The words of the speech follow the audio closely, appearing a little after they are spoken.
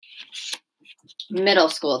Middle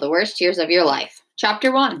school, the worst years of your life.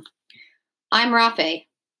 Chapter 1. I'm Rafe,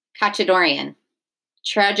 Cachadorian,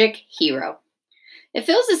 tragic hero. It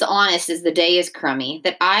feels as honest as the day is crummy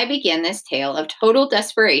that I begin this tale of total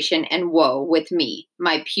desperation and woe with me,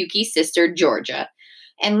 my pukey sister Georgia,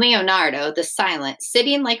 and Leonardo the Silent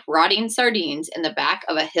sitting like rotting sardines in the back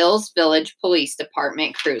of a Hills Village Police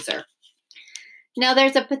Department cruiser. Now,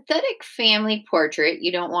 there's a pathetic family portrait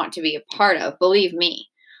you don't want to be a part of, believe me.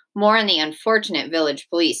 More on the unfortunate village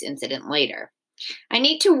police incident later. I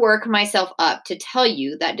need to work myself up to tell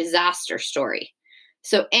you that disaster story.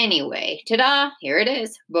 So anyway, ta-da, here it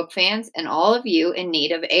is, book fans and all of you in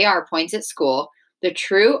need of AR points at school, the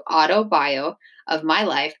true auto bio of my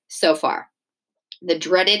life so far. The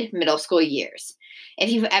dreaded middle school years. If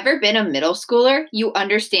you've ever been a middle schooler, you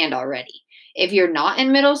understand already. If you're not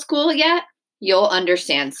in middle school yet, you'll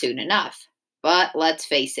understand soon enough. But let's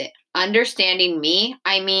face it, understanding me,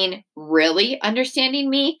 I mean really understanding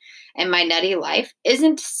me and my nutty life,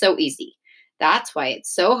 isn't so easy. That's why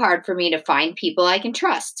it's so hard for me to find people I can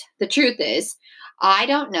trust. The truth is, I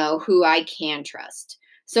don't know who I can trust.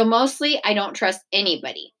 So mostly I don't trust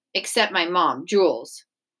anybody, except my mom, Jules.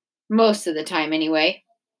 Most of the time anyway.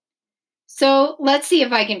 So let's see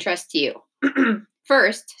if I can trust you.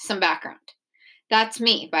 First, some background. That's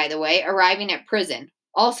me, by the way, arriving at prison,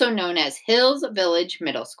 also known as Hills Village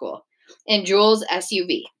Middle School, in Jules'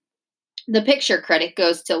 SUV. The picture credit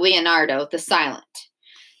goes to Leonardo the Silent.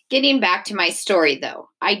 Getting back to my story, though,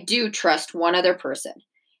 I do trust one other person.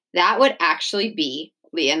 That would actually be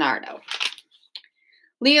Leonardo.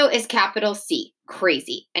 Leo is capital C,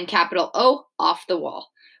 crazy, and capital O, off the wall.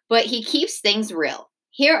 But he keeps things real.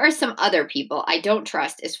 Here are some other people I don't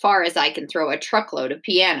trust as far as I can throw a truckload of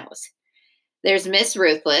pianos. There's Miss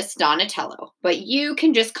Ruthless, Donatello, but you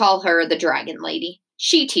can just call her the Dragon Lady.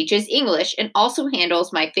 She teaches English and also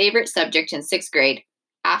handles my favorite subject in 6th grade,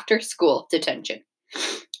 after-school detention.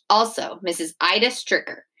 Also, Mrs. Ida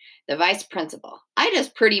Stricker, the vice principal. Ida's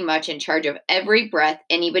pretty much in charge of every breath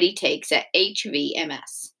anybody takes at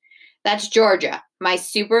HVMS. That's Georgia, my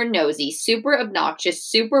super nosy, super obnoxious,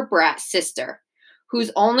 super brat sister,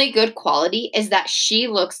 whose only good quality is that she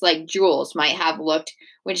looks like Jules might have looked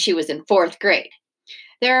when she was in 4th grade.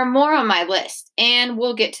 There are more on my list, and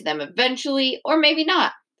we'll get to them eventually, or maybe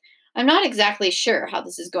not. I'm not exactly sure how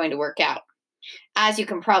this is going to work out. As you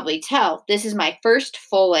can probably tell, this is my first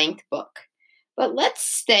full-length book. But let's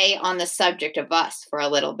stay on the subject of us for a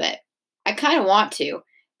little bit. I kind of want to,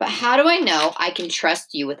 but how do I know I can trust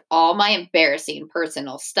you with all my embarrassing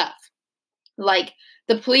personal stuff? Like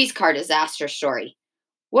the police car disaster story.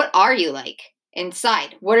 What are you like?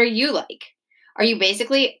 Inside, what are you like? Are you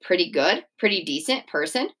basically a pretty good, pretty decent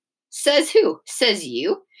person? Says who? Says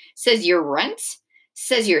you? Says your runts?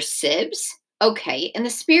 Says your sibs? Okay, in the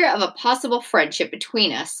spirit of a possible friendship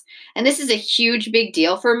between us, and this is a huge big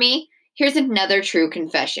deal for me, here's another true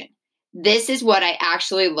confession. This is what I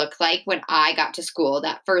actually looked like when I got to school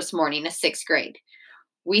that first morning of 6th grade.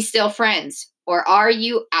 We still friends, or are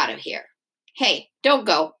you out of here? Hey, don't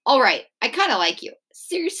go. All right, I kind of like you.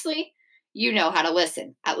 Seriously? You know how to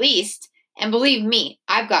listen, at least. And believe me,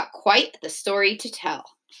 I've got quite the story to tell.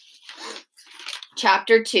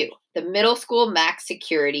 Chapter 2, the middle school max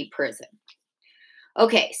security prison.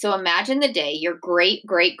 Okay, so imagine the day your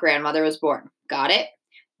great-great-grandmother was born. Got it?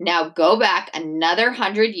 Now go back another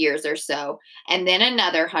 100 years or so, and then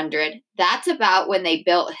another 100. That's about when they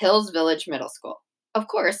built Hills Village Middle School. Of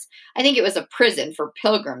course, I think it was a prison for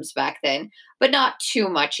pilgrims back then, but not too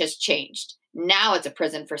much has changed. Now it's a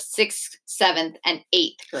prison for 6th, 7th, and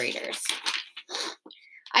 8th graders.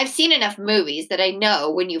 I've seen enough movies that I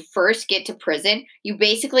know when you first get to prison, you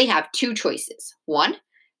basically have two choices. 1,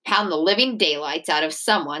 pound the living daylights out of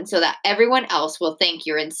someone so that everyone else will think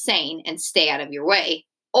you're insane and stay out of your way.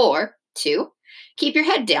 Or 2, keep your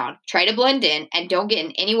head down, try to blend in, and don't get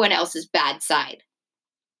in anyone else's bad side.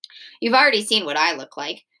 You've already seen what I look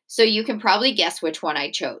like, so you can probably guess which one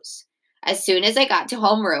I chose. As soon as I got to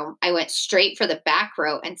homeroom, I went straight for the back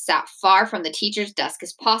row and sat far from the teacher's desk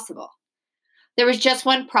as possible. There was just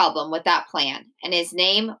one problem with that plan, and his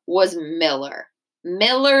name was Miller.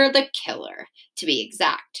 Miller the Killer, to be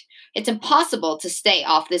exact. It's impossible to stay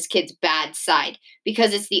off this kid's bad side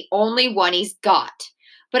because it's the only one he's got.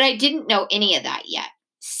 But I didn't know any of that yet.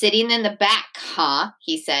 Sitting in the back, huh?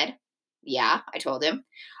 He said. Yeah, I told him.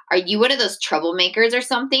 Are you one of those troublemakers or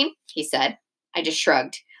something? He said. I just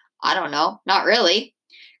shrugged. I don't know. Not really.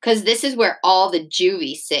 Because this is where all the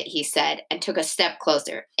juvies sit, he said, and took a step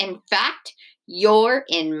closer. In fact, you're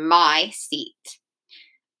in my seat.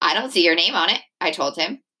 I don't see your name on it, I told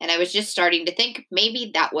him, and I was just starting to think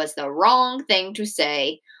maybe that was the wrong thing to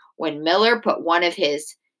say when Miller put one of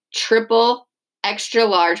his triple extra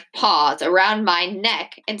large paws around my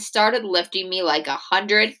neck and started lifting me like a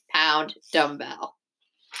 100-pound dumbbell.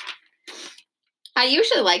 I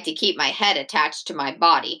usually like to keep my head attached to my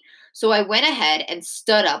body, so I went ahead and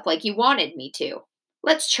stood up like he wanted me to.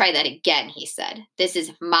 Let's try that again, he said. This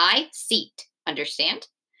is my seat, understand?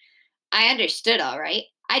 I understood all right.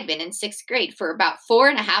 I'd been in 6th grade for about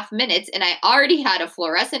 4.5 minutes, and I already had a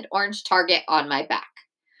fluorescent orange target on my back.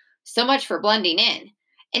 So much for blending in.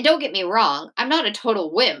 And don't get me wrong, I'm not a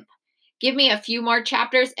total wimp. Give me a few more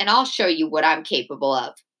chapters and I'll show you what I'm capable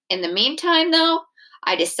of. In the meantime, though,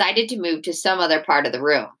 I decided to move to some other part of the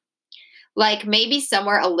room. Like maybe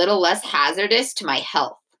somewhere a little less hazardous to my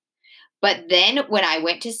health. But then when I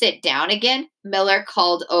went to sit down again, Miller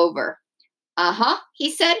called over. Uh-huh,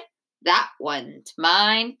 he said. That one's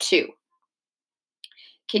mine too.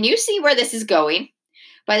 Can you see where this is going?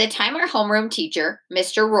 By the time our homeroom teacher,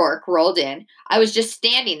 Mr. Rourke, rolled in, I was just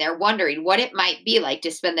standing there wondering what it might be like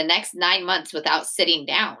to spend the next 9 months without sitting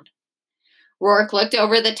down. Rourke looked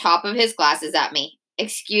over the top of his glasses at me.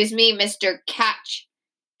 Excuse me, Mr.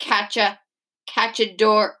 Cachadorian,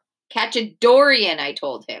 I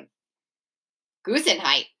told him.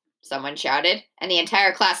 Gusenheit, someone shouted, and the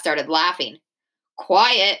entire class started laughing.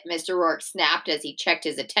 Quiet, Mr. Rourke snapped as he checked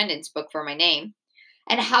his attendance book for my name.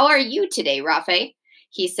 And how are you today, Rafe?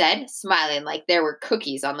 He said, smiling like there were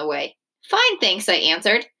cookies on the way. Fine, thanks, I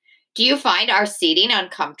answered. Do you find our seating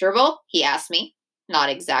uncomfortable? He asked me. Not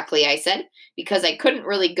exactly, I said, because I couldn't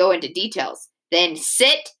really go into details. Then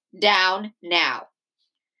sit down now.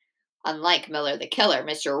 Unlike Miller the Killer,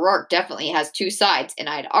 Mr. Rourke definitely has two sides, and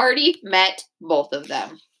I'd already met both of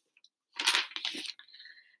them.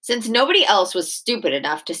 Since nobody else was stupid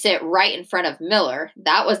enough to sit right in front of Miller,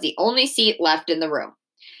 that was the only seat left in the room.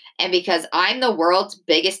 And because I'm the world's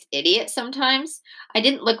biggest idiot sometimes, I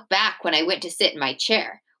didn't look back when I went to sit in my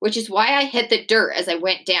chair, which is why I hit the dirt as I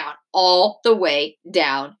went down, all the way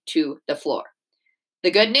down to the floor.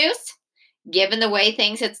 The good news? Given the way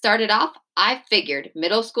things had started off, I figured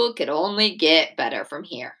middle school could only get better from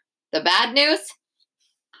here. The bad news?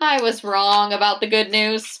 I was wrong about the good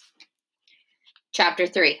news. Chapter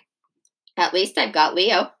 3. At least I've got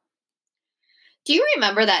Leo. Do you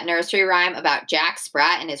remember that nursery rhyme about Jack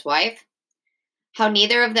Sprat and his wife? How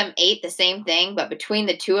neither of them ate the same thing, but between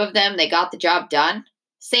the two of them, they got the job done?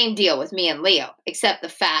 Same deal with me and Leo, except the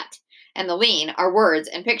fat and the lean are words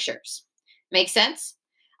and pictures. Make sense?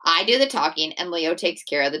 I do the talking and Leo takes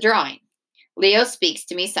care of the drawing. Leo speaks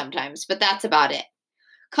to me sometimes, but that's about it.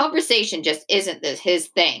 Conversation just isn't his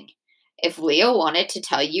thing. If Leo wanted to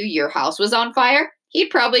tell you your house was on fire, he'd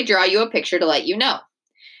probably draw you a picture to let you know.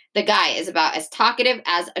 The guy is about as talkative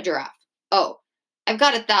as a giraffe. Oh, I've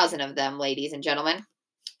got 1,000 of them, ladies and gentlemen.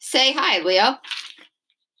 Say hi, Leo.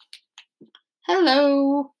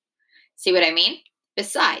 Hello. See what I mean?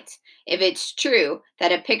 Besides, if it's true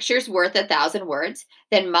that a picture's worth 1,000 words,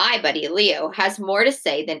 then my buddy Leo has more to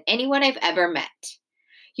say than anyone I've ever met.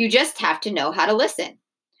 You just have to know how to listen.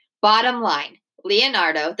 Bottom line,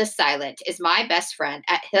 Leonardo the Silent is my best friend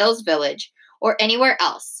at Hills Village or anywhere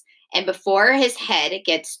else. And before his head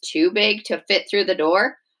gets too big to fit through the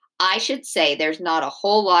door, I should say there's not a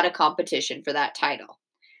whole lot of competition for that title.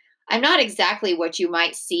 I'm not exactly what you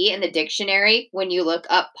might see in the dictionary when you look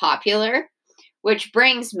up popular, which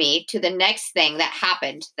brings me to the next thing that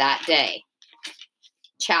happened that day.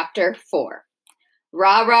 Chapter 4.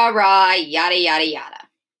 Rah, rah, rah, yada, yada, yada.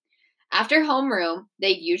 After homeroom,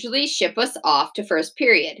 they'd usually ship us off to first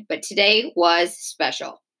period, but today was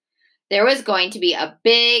special. There was going to be a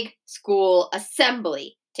big school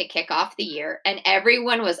assembly to kick off the year, and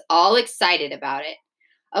everyone was all excited about it.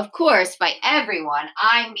 Of course, by everyone,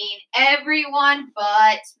 I mean everyone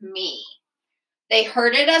but me. They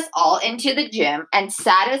herded us all into the gym and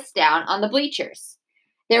sat us down on the bleachers.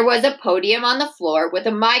 There was a podium on the floor with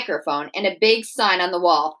a microphone and a big sign on the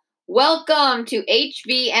wall. Welcome to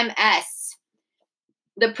HVMS.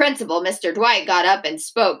 The principal, Mr. Dwight, got up and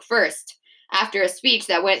spoke first, after a speech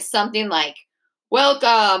that went something like,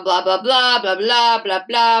 welcome, blah, blah, blah, blah, blah, blah,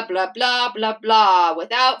 blah, blah, blah, blah, blah.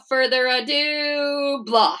 Without further ado,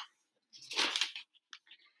 blah.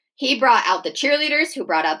 He brought out the cheerleaders, who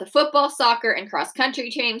brought out the football, soccer, and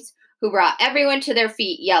cross-country teams, who brought everyone to their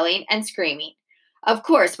feet yelling and screaming. Of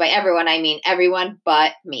course, by everyone, I mean everyone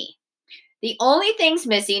but me. The only things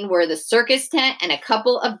missing were the circus tent and a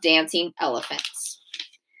couple of dancing elephants.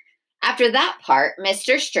 After that part,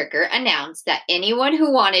 Mr. Stricker announced that anyone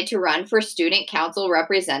who wanted to run for student council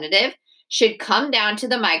representative should come down to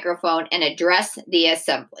the microphone and address the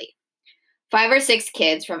assembly. 5 or 6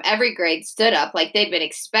 kids from every grade stood up like they'd been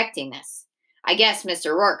expecting this. I guess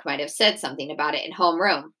Mr. Rourke might have said something about it in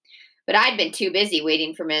homeroom, but I'd been too busy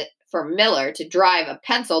waiting for Miller to drive a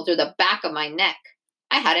pencil through the back of my neck.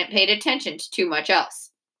 I hadn't paid attention to too much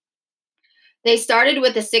else. They started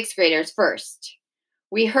with the sixth graders first.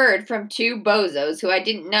 We heard from two bozos who I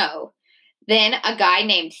didn't know, then a guy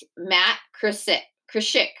named Matt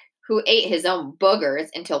Krishik, who ate his own boogers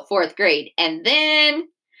until fourth grade, and then,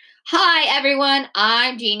 "Hi, everyone,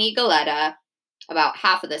 I'm Jeannie Galetta." About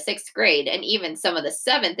half of the sixth grade and even some of the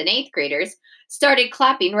seventh and eighth graders started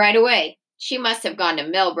clapping right away. She must have gone to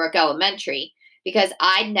Millbrook Elementary because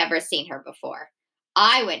I'd never seen her before.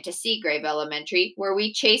 I went to Seagrave Elementary, where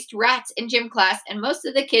we chased rats in gym class and most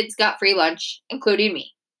of the kids got free lunch, including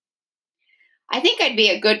me. "I think I'd be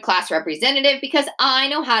a good class representative because I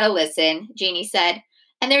know how to listen," Jeannie said,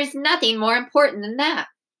 "and there's nothing more important than that."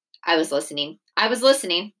 I was listening.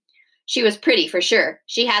 She was pretty for sure.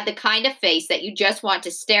 She had the kind of face that you just want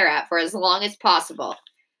to stare at for as long as possible.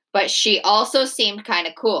 But she also seemed kind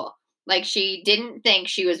of cool, like she didn't think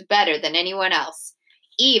she was better than anyone else,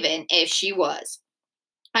 even if she was.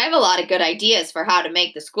 "I have a lot of good ideas for how to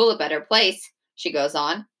make the school a better place," she goes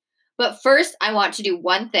on. "But first, I want to do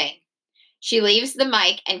one thing." She leaves the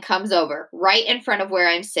mic and comes over, right in front of where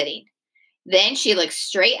I'm sitting. Then she looks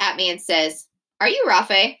straight at me and says, "Are you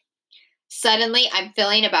Rafe?" Suddenly, I'm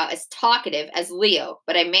feeling about as talkative as Leo,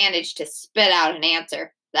 but I manage to spit out an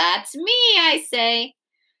answer. "That's me," I say.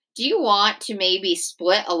 "Do you want to maybe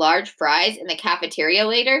split a large fries in the cafeteria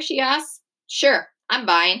later?" she asks. "Sure, I'm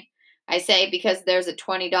buying," I say, because there's a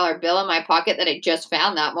 $20 bill in my pocket that I just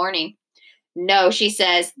found that morning. "No," she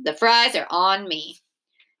says, "the fries are on me."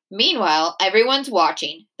 Meanwhile, everyone's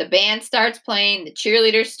watching. The band starts playing, the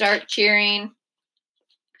cheerleaders start cheering,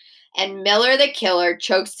 and Miller the Killer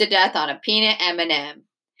chokes to death on a peanut M&M.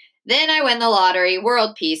 Then I win the lottery,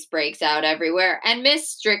 world peace breaks out everywhere, and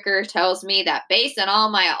Miss Stricker tells me that based on all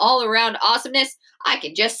my all-around awesomeness, I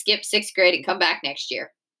can just skip sixth grade and come back next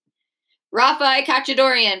year. "Rafi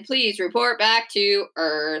Kachadorian, please report back to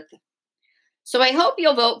Earth." "So I hope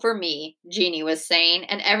you'll vote for me," Jeannie was saying,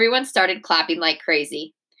 and everyone started clapping like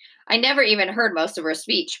crazy. I never even heard most of her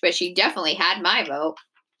speech, but she definitely had my vote.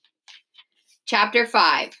 Chapter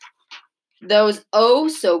 5. Those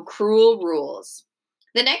oh-so-cruel rules.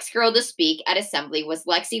 The next girl to speak at assembly was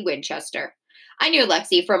Lexi Winchester. I knew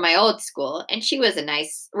Lexi from my old school, and she was a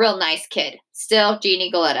real nice kid. Still,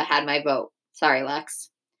 Jeannie Galetta had my vote. Sorry, Lex.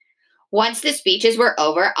 Once the speeches were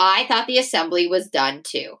over, I thought the assembly was done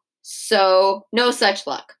too. So, no such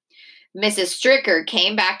luck. Mrs. Stricker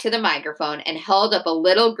came back to the microphone and held up a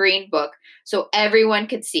little green book so everyone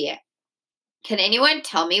could see it. "Can anyone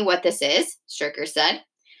tell me what this is?" Stricker said.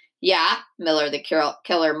 "Yeah," Miller the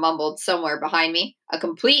Killer mumbled somewhere behind me. "A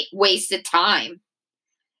complete waste of time."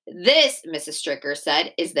 "This," Mrs. Stricker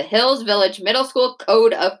said, "is the Hills Village Middle School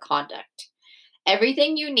Code of Conduct.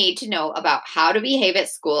 Everything you need to know about how to behave at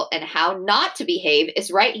school and how not to behave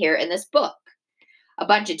is right here in this book." A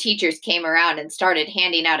bunch of teachers came around and started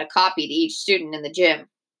handing out a copy to each student in the gym.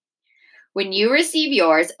 "When you receive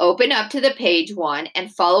yours, open up to the page 1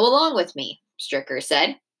 and follow along with me," Stricker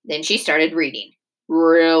said. Then she started reading,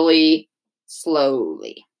 really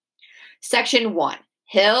slowly. Section 1,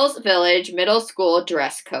 Hills Village Middle School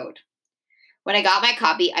Dress Code. When I got my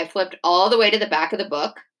copy, I flipped all the way to the back of the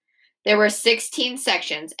book. There were 16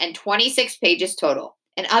 sections and 26 pages total.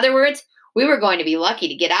 In other words, we were going to be lucky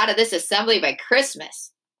to get out of this assembly by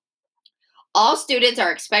Christmas. All students are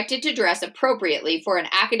expected to dress appropriately for an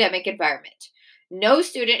academic environment. No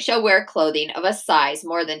student shall wear clothing of a size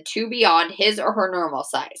more than 2 beyond his or her normal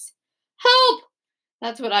size. Help!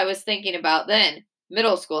 That's what I was thinking about then.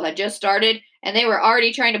 Middle school had just started, and they were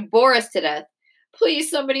already trying to bore us to death. Please,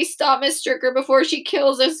 somebody stop Miss Stricker before she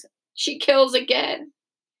kills us. She kills again.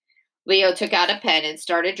 Leo took out a pen and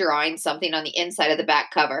started drawing something on the inside of the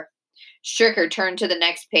back cover. Stricker turned to the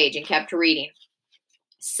next page and kept reading.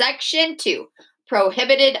 Section 2,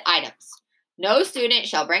 Prohibited Items. No student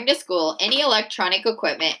shall bring to school any electronic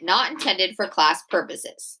equipment not intended for class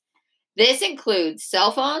purposes. This includes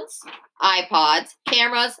cell phones, iPods,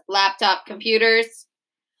 cameras, laptop computers.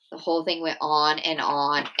 The whole thing went on and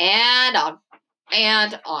on and on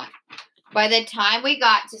and on. By the time we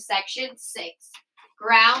got to Section 6,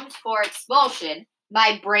 Grounds for Expulsion,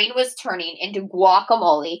 my brain was turning into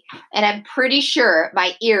guacamole, and I'm pretty sure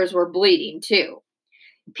my ears were bleeding too.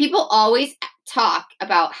 People always talk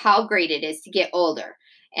about how great it is to get older,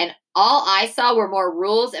 and all I saw were more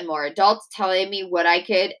rules and more adults telling me what I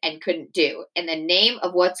could and couldn't do in the name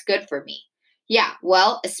of what's good for me. Yeah,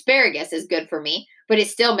 well, asparagus is good for me, but it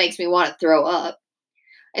still makes me want to throw up.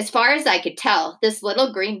 As far as I could tell, this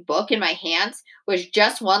little green book in my hands was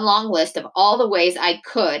just one long list of all the ways I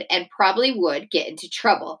could and probably would get into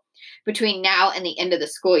trouble between now and the end of the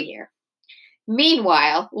school year.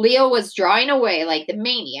 Meanwhile, Leo was drawing away like the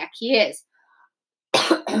maniac he is.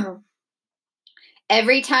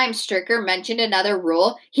 Every time Stricker mentioned another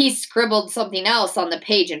rule, he scribbled something else on the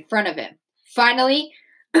page in front of him. Finally,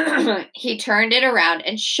 he turned it around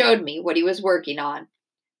and showed me what he was working on.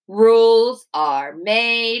 Rules are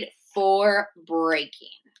made for breaking.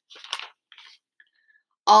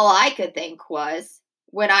 All I could think was,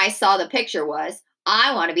 when I saw the picture was,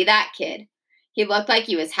 I want to be that kid. He looked like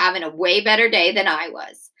he was having a way better day than I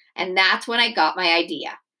was. And that's when I got my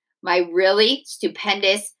idea. My really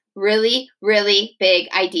stupendous, really, really big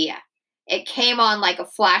idea. It came on like a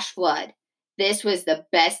flash flood. This was the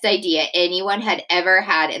best idea anyone had ever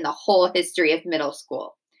had in the whole history of middle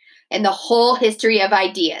school. In the whole history of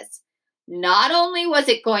ideas. Not only was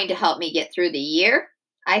it going to help me get through the year,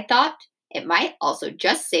 I thought it might also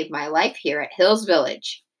just save my life here at Hills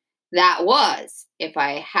Village. That was if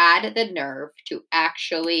I had the nerve to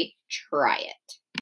actually try it.